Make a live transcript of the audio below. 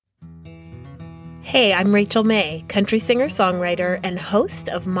Hey, I'm Rachel May, country singer-songwriter and host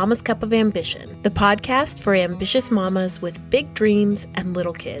of Mama's Cup of Ambition, the podcast for ambitious mamas with big dreams and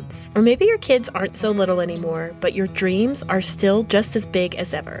little kids. Or maybe your kids aren't so little anymore, but your dreams are still just as big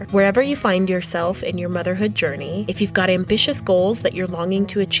as ever. Wherever you find yourself in your motherhood journey, if you've got ambitious goals that you're longing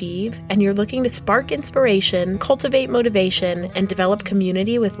to achieve, and you're looking to spark inspiration, cultivate motivation, and develop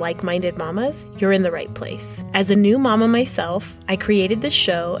community with like-minded mamas, you're in the right place. As a new mama myself, I created this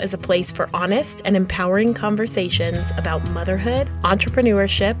show as a place for honest and empowering conversations about motherhood,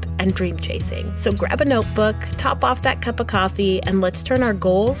 entrepreneurship, and dream chasing. So grab a notebook, top off that cup of coffee, and let's turn our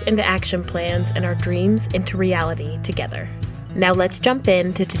goals into action plans and our dreams into reality together. Now let's jump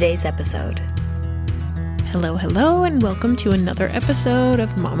into today's episode. Hello, and welcome to another episode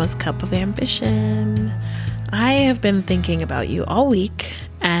of Mama's Cup of Ambition. I have been thinking about you all week,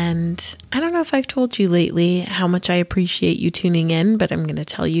 and I don't know if I've told you lately how much I appreciate you tuning in, but I'm going to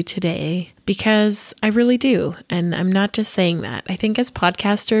tell you today because I really do. And I'm not just saying that. I think as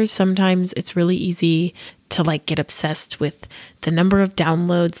podcasters, sometimes it's really easy to get obsessed with the number of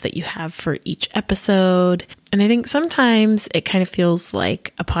downloads that you have for each episode. And I think sometimes it kind of feels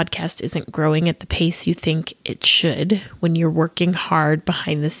like a podcast isn't growing at the pace you think it should when you're working hard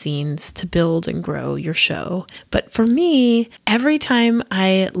behind the scenes to build and grow your show. But for me, every time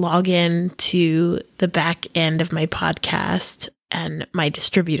I log in to the back end of my podcast and my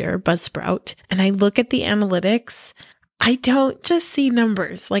distributor, Buzzsprout, and I look at the analytics, I don't just see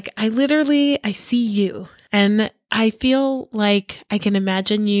numbers. I see you. And I feel like I can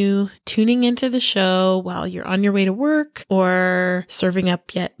imagine you tuning into the show while you're on your way to work or serving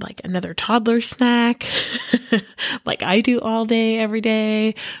up yet another toddler snack like I do all day, every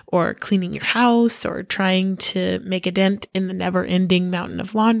day, or cleaning your house or trying to make a dent in the never-ending mountain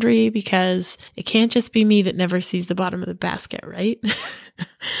of laundry, because it can't just be me that never sees the bottom of the basket, right?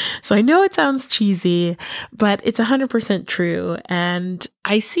 So I know it sounds cheesy, but it's 100% true. And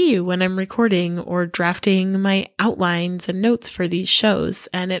I see you when I'm recording or drafting my outlines and notes for these shows.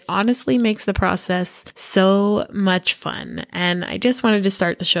 And it honestly makes the process so much fun. And I just wanted to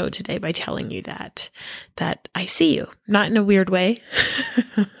start the show today by telling you that I see you, not in a weird way,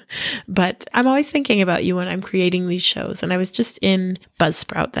 but I'm always thinking about you when I'm creating these shows. And I was just in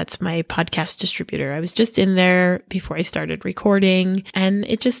Buzzsprout. That's my podcast distributor. I was just in there before I started recording, and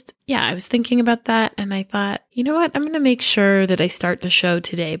I was thinking about that. And I thought, you know what? I'm going to make sure that I start the show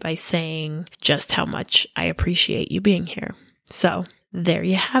today by saying just how much I appreciate you being here. So there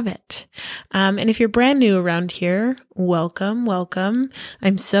you have it. And if you're brand new around here, welcome.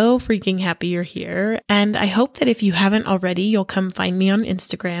 I'm so freaking happy you're here. And I hope that if you haven't already, you'll come find me on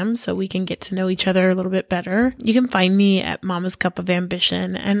Instagram so we can get to know each other a little bit better. You can find me at Mama's Cup of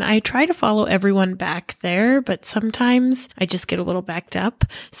Ambition. And I try to follow everyone back there, but sometimes I just get a little backed up.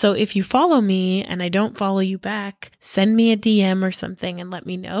 So if you follow me and I don't follow you back, send me a DM or something and let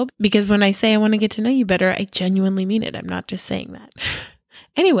me know. Because when I say I want to get to know you better, I genuinely mean it. I'm not just saying that.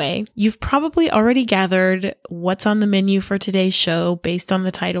 Anyway, you've probably already gathered what's on the menu for today's show based on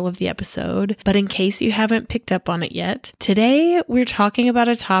the title of the episode, but in case you haven't picked up on it yet, today we're talking about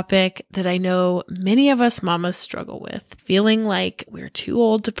a topic that I know many of us mamas struggle with, feeling like we're too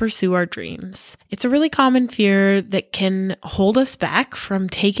old to pursue our dreams. It's a really common fear that can hold us back from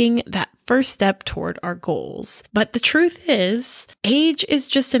taking that first step toward our goals. But the truth is, age is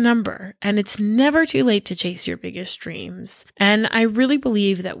just a number, and it's never too late to chase your biggest dreams. And I really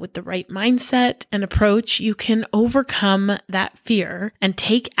believe that with the right mindset and approach, you can overcome that fear and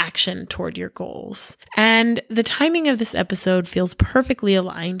take action toward your goals. And the timing of this episode feels perfectly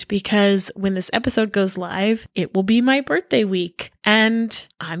aligned because when this episode goes live, it will be my birthday week, and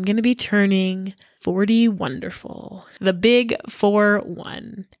I'm going to be turning 40 wonderful. The big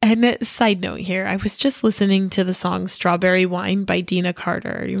 4-1. And side note here, I was just listening to the song Strawberry Wine by Dina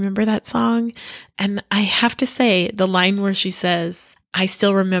Carter. You remember that song? And I have to say, the line where she says, "I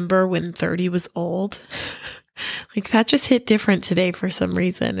still remember when 30 was old." That just hit different today for some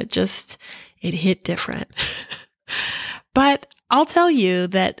reason. It hit different. But I'll tell you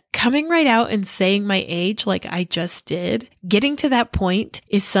that coming right out and saying my age like I just did, getting to that point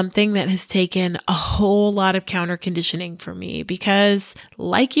is something that has taken a whole lot of counter conditioning for me because,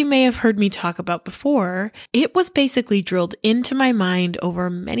 like you may have heard me talk about before, it was basically drilled into my mind over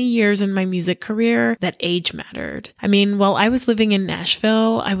many years in my music career that age mattered. I mean, while I was living in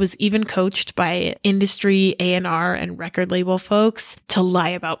Nashville, I was even coached by industry A&R and record label folks to lie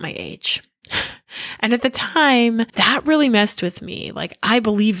about my age. And at the time, that really messed with me. Like, I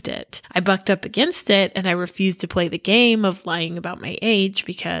believed it. I bucked up against it and I refused to play the game of lying about my age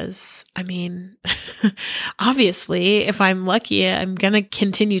because, I mean, obviously, if I'm lucky, I'm going to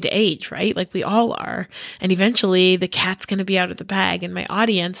continue to age, right? Like we all are. And eventually the cat's going to be out of the bag, and my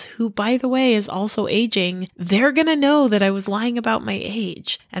audience, who by the way is also aging, they're going to know that I was lying about my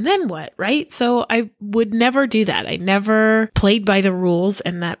age. And then what, right? So I would never do that. I never played by the rules,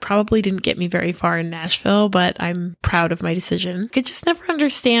 and that probably didn't get me very far in Nashville, but I'm proud of my decision. Could just never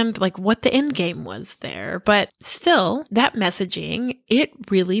understand like what the end game was there. But still, that messaging, it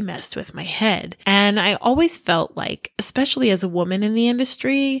really messed with my head. And I always felt like, especially as a woman in the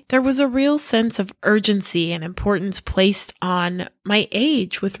industry, there was a real sense of urgency and importance placed on my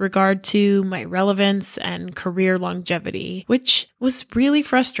age with regard to my relevance and career longevity, which was really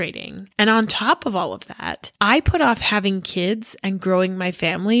frustrating. And on top of all of that, I put off having kids and growing my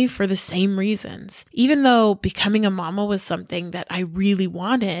family for the same reasons. Even though becoming a mama was something that I really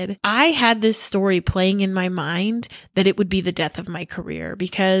wanted, I had this story playing in my mind that it would be the death of my career,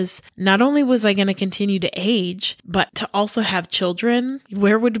 because not only was I going to continue to age, but to also have children,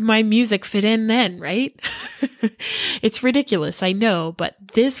 where would my music fit in then, right? It's ridiculous, I know, but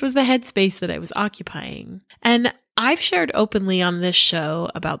this was the headspace that I was occupying. And I've shared openly on this show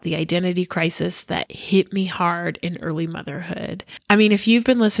about the identity crisis that hit me hard in early motherhood. I mean, if you've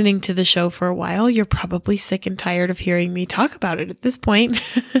been listening to the show for a while, you're probably sick and tired of hearing me talk about it at this point.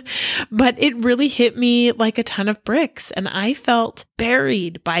 But it really hit me like a ton of bricks, and I felt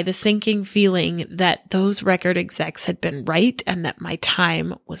buried by the sinking feeling that those record execs had been right and that my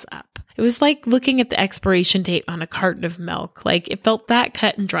time was up. It was like looking at the expiration date on a carton of milk. Like, it felt that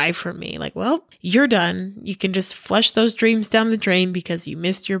cut and dry for me. Like, well, you're done. You can just flush those dreams down the drain because you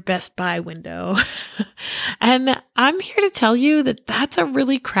missed your Best Buy window. And I'm here to tell you that that's a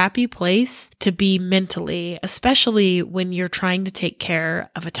really crappy place to be mentally, especially when you're trying to take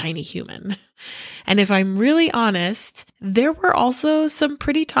care of a tiny human. And if I'm really honest, there were also some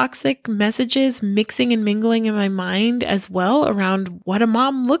pretty toxic messages mixing and mingling in my mind as well around what a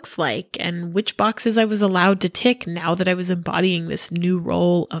mom looks like and which boxes I was allowed to tick now that I was embodying this new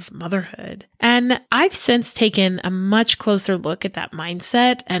role of motherhood. And I've since taken a much closer look at that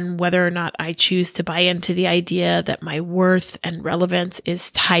mindset and whether or not I choose to buy into the idea that my worth and relevance is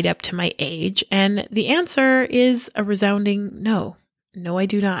tied up to my age. And the answer is a resounding no. No, I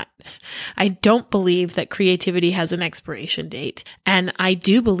do not. I don't believe that creativity has an expiration date. And I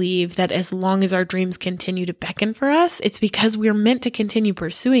do believe that as long as our dreams continue to beckon for us, it's because we're meant to continue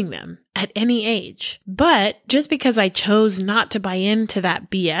pursuing them at any age. But just because I chose not to buy into that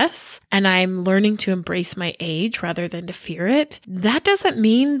BS and I'm learning to embrace my age rather than to fear it, that doesn't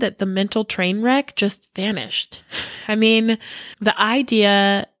mean that the mental train wreck just vanished. I mean, the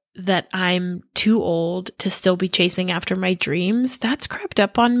idea that I'm too old to still be chasing after my dreams, that's crept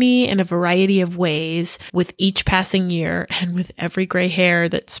up on me in a variety of ways with each passing year and with every gray hair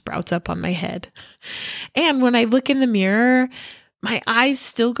that sprouts up on my head. And when I look in the mirror, my eyes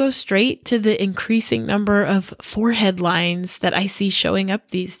still go straight to the increasing number of forehead lines that I see showing up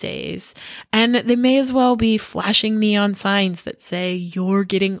these days. And they may as well be flashing neon signs that say, "You're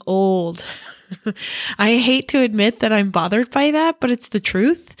getting old." I hate to admit that I'm bothered by that, but it's the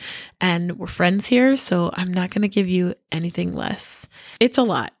truth. And we're friends here, so I'm not going to give you anything less. It's a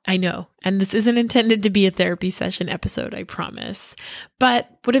lot, I know. And this isn't intended to be a therapy session episode, I promise. But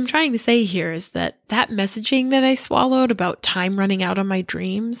what I'm trying to say here is that messaging that I swallowed about time running out on my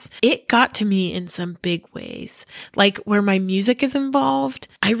dreams, it got to me in some big ways. Like where my music is involved,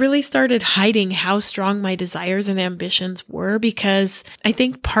 I really started hiding how strong my desires and ambitions were because I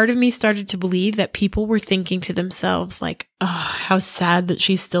think part of me started to believe that people were thinking to themselves like, oh, how sad that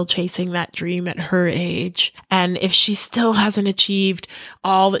she's still chasing that dream at her age. And if she still hasn't achieved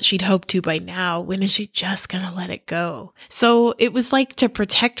all that she'd hoped to by now, when is she just going to let it go? So it was like to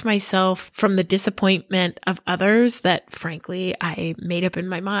protect myself from the disappointment of others that, frankly, I made up in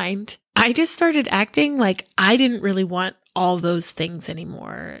my mind. I just started acting like I didn't really want all those things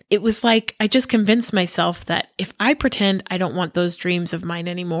anymore. It was like I just convinced myself that if I pretend I don't want those dreams of mine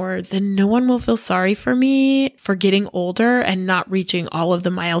anymore, then no one will feel sorry for me for getting older and not reaching all of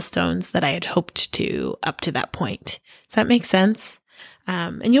the milestones that I had hoped to up to that point. Does that make sense?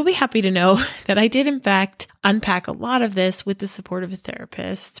 And you'll be happy to know that I did, in fact, unpack a lot of this with the support of a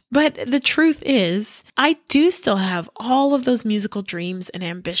therapist. But the truth is, I do still have all of those musical dreams and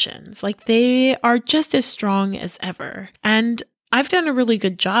ambitions. Like they are just as strong as ever. And I've done a really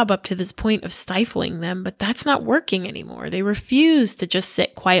good job up to this point of stifling them, but that's not working anymore. They refuse to just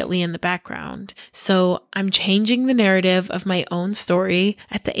sit quietly in the background. So I'm changing the narrative of my own story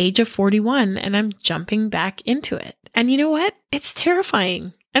at the age of 41, and I'm jumping back into it. And you know what? It's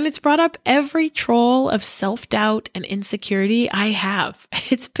terrifying. And it's brought up every troll of self-doubt and insecurity I have.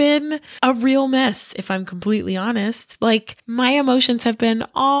 It's been a real mess, if I'm completely honest. Like, my emotions have been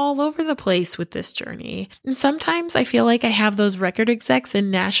all over the place with this journey. And sometimes I feel like I have those record execs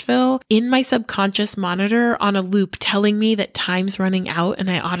in Nashville in my subconscious monitor on a loop telling me that time's running out and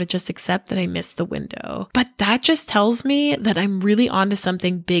I ought to just accept that I missed the window. But that just tells me that I'm really onto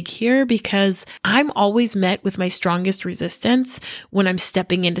something big here, because I'm always met with my strongest resistance when I'm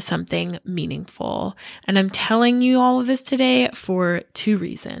stepping into something meaningful. And I'm telling you all of this today for two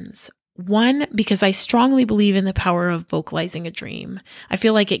reasons. One, because I strongly believe in the power of vocalizing a dream. I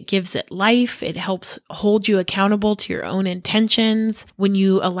feel like it gives it life. It helps hold you accountable to your own intentions when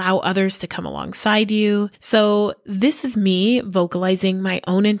you allow others to come alongside you. So this is me vocalizing my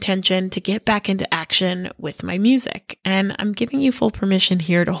own intention to get back into action with my music. And I'm giving you full permission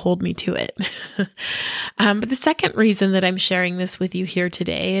here to hold me to it. But the second reason that I'm sharing this with you here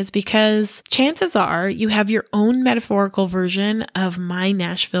today is because chances are you have your own metaphorical version of my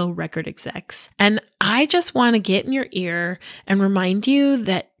Nashville record execs. And I just want to get in your ear and remind you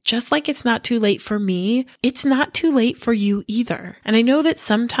that just like it's not too late for me, it's not too late for you either. And I know that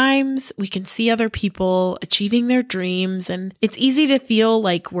sometimes we can see other people achieving their dreams, and it's easy to feel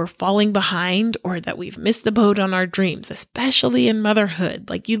like we're falling behind or that we've missed the boat on our dreams, especially in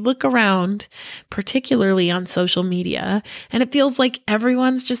motherhood. Like, you look around, particularly on social media, and it feels like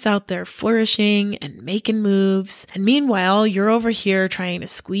everyone's just out there flourishing and making moves. And meanwhile, you're over here trying to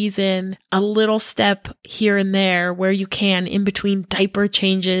squeeze in a little step here and there where you can in between diaper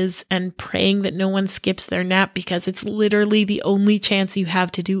changes and praying that no one skips their nap, because it's literally the only chance you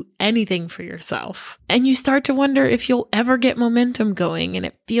have to do anything for yourself. And you start to wonder if you'll ever get momentum going, and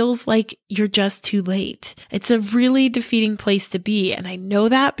it feels like you're just too late. It's a really defeating place to be, and I know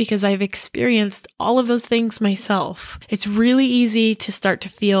that because I've experienced all of those things myself. It's really easy to start to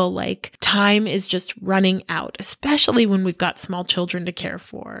feel like time is just running out, especially when we've got small children to care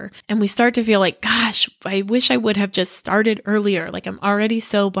for. And we start to feel like, gosh, I wish I would have just started earlier, like I'm already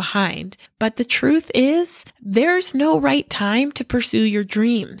so behind. But the truth is, there's no right time to pursue your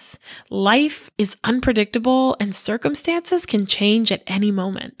dreams. Life is unpredictable and circumstances can change at any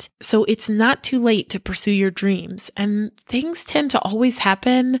moment. So it's not too late to pursue your dreams, and things tend to always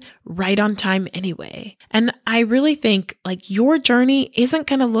happen right on time anyway. And I really think like your journey isn't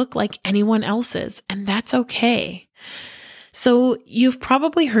going to look like anyone else's, and that's okay. So you've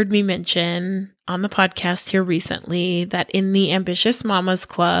probably heard me mention on the podcast here recently that in the Ambitious Mamas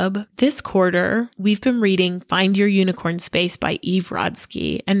Club this quarter, we've been reading Find Your Unicorn Space by Eve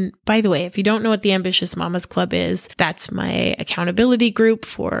Rodsky. And by the way, if you don't know what the Ambitious Mamas Club is, that's my accountability group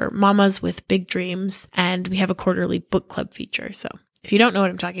for mamas with big dreams. And we have a quarterly book club feature. So if you don't know what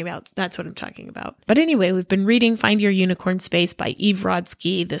I'm talking about, that's what I'm talking about. But anyway, we've been reading Find Your Unicorn Space by Eve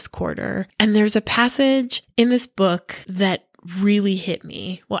Rodsky this quarter. And there's a passage in this book that really hit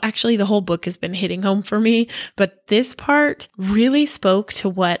me. Well, actually, the whole book has been hitting home for me, but this part really spoke to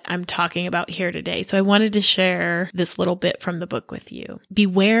what I'm talking about here today. So I wanted to share this little bit from the book with you.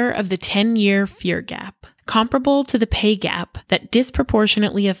 Beware of the 10-year fear gap. Comparable to the pay gap that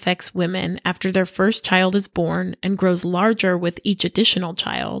disproportionately affects women after their first child is born and grows larger with each additional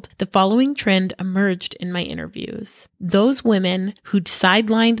child, the following trend emerged in my interviews. Those women who'd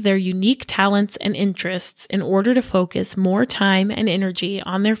sidelined their unique talents and interests in order to focus more time and energy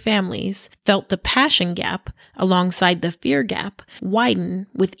on their families felt the passion gap alongside the fear gap widen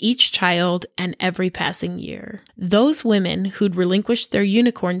with each child and every passing year. Those women who'd relinquished their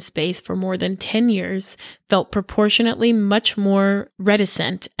unicorn space for more than 10 years felt proportionately much more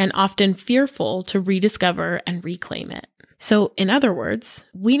reticent and often fearful to rediscover and reclaim it. So in other words,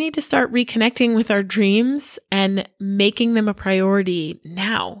 we need to start reconnecting with our dreams and making them a priority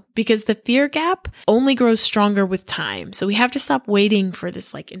now, because the fear gap only grows stronger with time. So we have to stop waiting for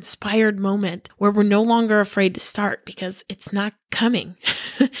this like inspired moment where we're no longer afraid to start, because it's not coming.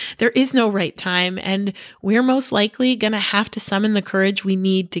 There is no right time, and we're most likely going to have to summon the courage we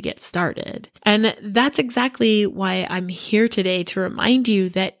need to get started. And that's exactly why I'm here today, to remind you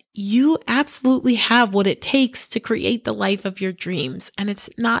that you absolutely have what it takes to create the life of your dreams, and it's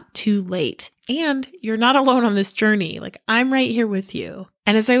not too late. And you're not alone on this journey. Like, I'm right here with you.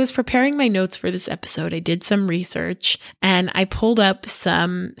 And as I was preparing my notes for this episode, I did some research and I pulled up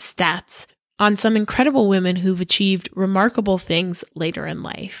some stats on some incredible women who've achieved remarkable things later in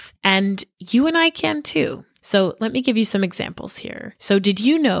life. And you and I can too. So let me give you some examples here. So did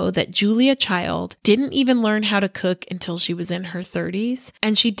you know that Julia Child didn't even learn how to cook until she was in her 30s?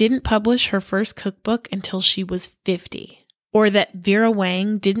 And she didn't publish her first cookbook until she was 50? Or that Vera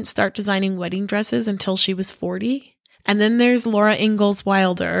Wang didn't start designing wedding dresses until she was 40? And then there's Laura Ingalls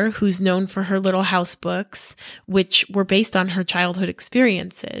Wilder, who's known for her Little House books, which were based on her childhood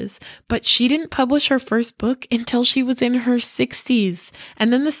experiences. But she didn't publish her first book until she was in her 60s.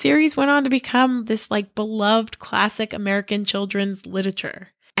 And then the series went on to become this beloved classic American children's literature.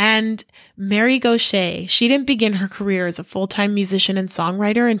 And Mary Gauthier, she didn't begin her career as a full-time musician and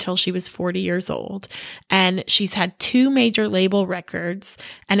songwriter until she was 40 years old. And she's had 2 major label records.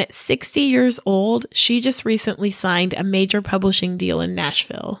 And at 60 years old, she just recently signed a major publishing deal in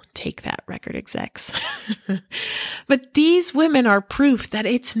Nashville. Take that, record execs. But these women are proof that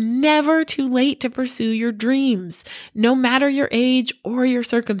it's never too late to pursue your dreams, no matter your age or your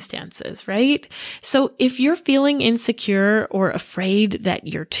circumstances, right? So if you're feeling insecure or afraid that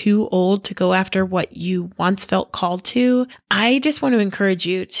you're too old to go after what you once felt called to, I just want to encourage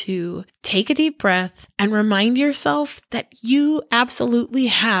you to take a deep breath and remind yourself that you absolutely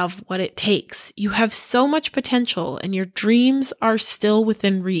have what it takes. You have so much potential and your dreams are still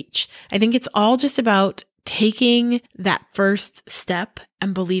within reach. I think it's all just about taking that first step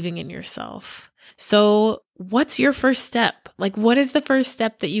and believing in yourself. So what's your first step? What is the first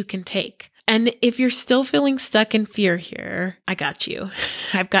step that you can take? And if you're still feeling stuck in fear here, I got you.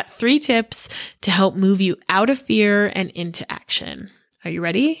 I've got 3 tips to help move you out of fear and into action. Are you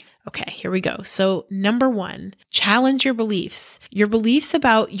ready? Okay, here we go. So number 1, challenge your beliefs. Your beliefs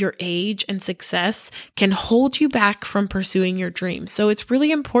about your age and success can hold you back from pursuing your dreams. So it's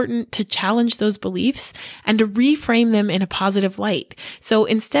really important to challenge those beliefs and to reframe them in a positive light. So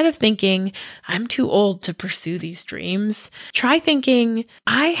instead of thinking, I'm too old to pursue these dreams, try thinking,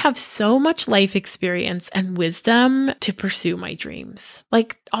 I have so much life experience and wisdom to pursue my dreams.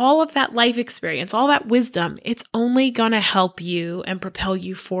 All of that life experience, all that wisdom, it's only going to help you and propel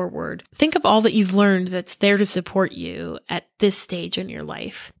you forward. Think of all that you've learned that's there to support you at this stage in your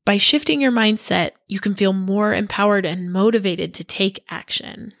life. By shifting your mindset, you can feel more empowered and motivated to take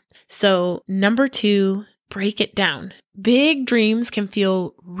action. So number 2, break it down. Big dreams can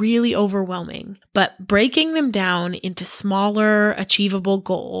feel really overwhelming, but breaking them down into smaller, achievable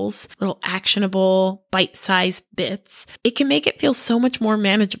goals, little actionable, bite-sized bits, it can make it feel so much more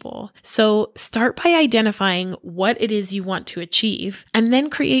manageable. So start by identifying what it is you want to achieve, and then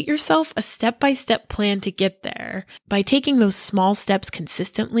create yourself a step-by-step plan to get there. By taking those small steps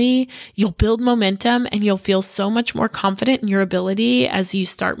consistently, you'll build momentum and you'll feel so much more confident in your ability as you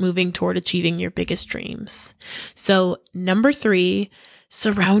start moving toward achieving your biggest dreams. So number 3,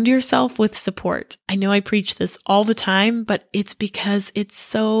 surround yourself with support. I know I preach this all the time, but it's because it's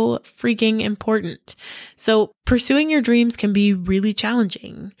so freaking important. So pursuing your dreams can be really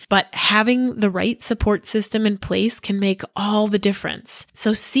challenging, but having the right support system in place can make all the difference.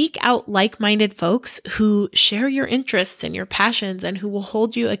 So seek out like-minded folks who share your interests and your passions and who will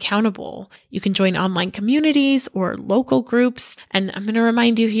hold you accountable. You can join online communities or local groups. And I'm going to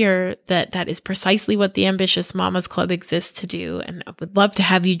remind you here that that is precisely what the Ambitious Mamas Club exists to do. And I would love to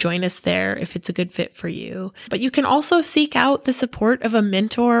have you join us there if it's a good fit for you. But you can also seek out the support of a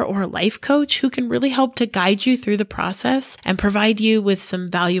mentor or a life coach who can really help to guide you through the process and provide you with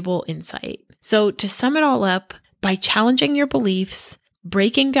some valuable insight. So to sum it all up, by challenging your beliefs,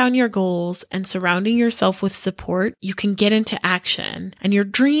 breaking down your goals, and surrounding yourself with support, you can get into action. And your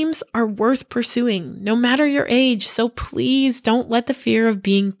dreams are worth pursuing, no matter your age. So please don't let the fear of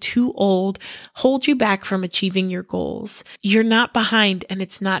being too old hold you back from achieving your goals. You're not behind and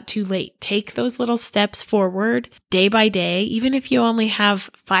it's not too late. Take those little steps forward day by day, even if you only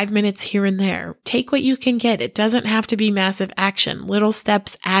have 5 minutes here and there. Take what you can get. It doesn't have to be massive action. Little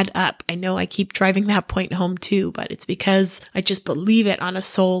steps add up. I know I keep driving that point home too, but it's because I just believe it on a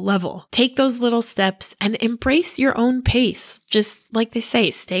soul level. Take those little steps and embrace your own pace. Just like they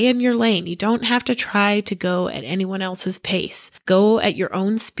say, stay in your lane. You don't have to try to go at anyone else's pace. Go at your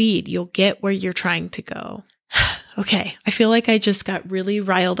own speed. You'll get where you're trying to go. Okay, I feel like I just got really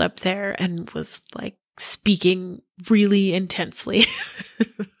riled up there and was speaking really intensely.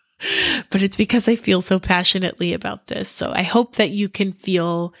 But it's because I feel so passionately about this. So I hope that you can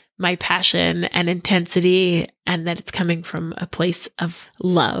feel my passion and intensity and that it's coming from a place of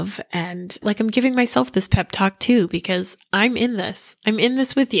love. And I'm giving myself this pep talk too, because I'm in this. I'm in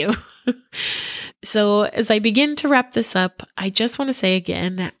this with you. So as I begin to wrap this up, I just want to say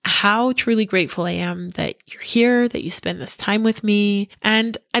again how truly grateful I am that you're here, that you spend this time with me.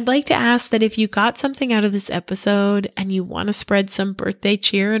 And I'd like to ask that if you got something out of this episode and you want to spread some birthday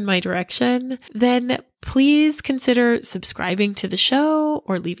cheer in my direction, then please consider subscribing to the show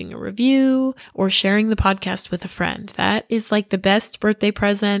or leaving a review or sharing the podcast with a friend. That is like the best birthday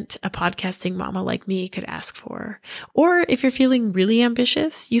present a podcasting mama like me could ask for. Or if you're feeling really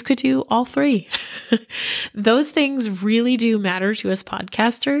ambitious, you could do all three. Those things really do matter to us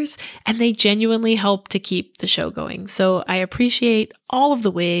podcasters, and they genuinely help to keep the show going. So I appreciate all of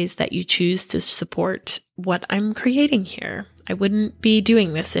the ways that you choose to support what I'm creating here. I wouldn't be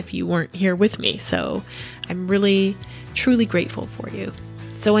doing this if you weren't here with me. So I'm really, truly grateful for you.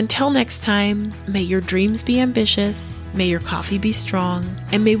 So until next time, may your dreams be ambitious, may your coffee be strong,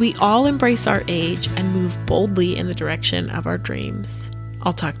 and may we all embrace our age and move boldly in the direction of our dreams.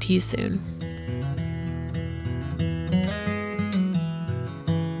 I'll talk to you soon.